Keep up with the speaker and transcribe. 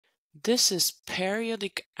This is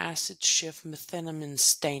periodic acid Schiff methenamine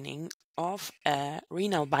staining of a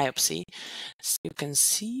renal biopsy. So you can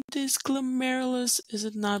see this glomerulus, is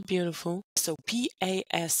it not beautiful? So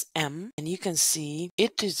PASM, and you can see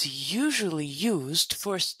it is usually used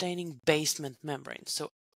for staining basement membranes. So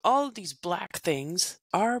all these black things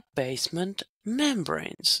are basement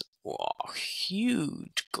membranes. Wow,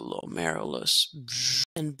 huge glomerulus.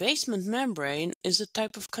 And basement membrane is a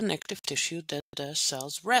type of connective tissue that the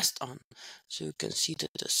cells rest on. So you can see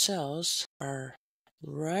that the cells are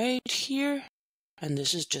right here, and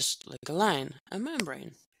this is just like a line, a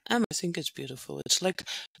membrane. I think it's beautiful. It's like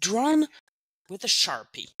drawn with a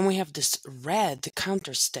Sharpie. And we have this red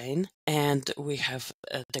counter stain, and we have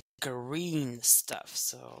the green stuff.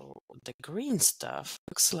 So the green stuff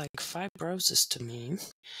looks like fibrosis to me.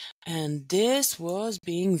 And this was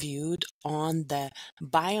being viewed on the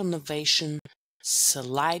Bioinnovation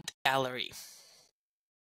slide gallery.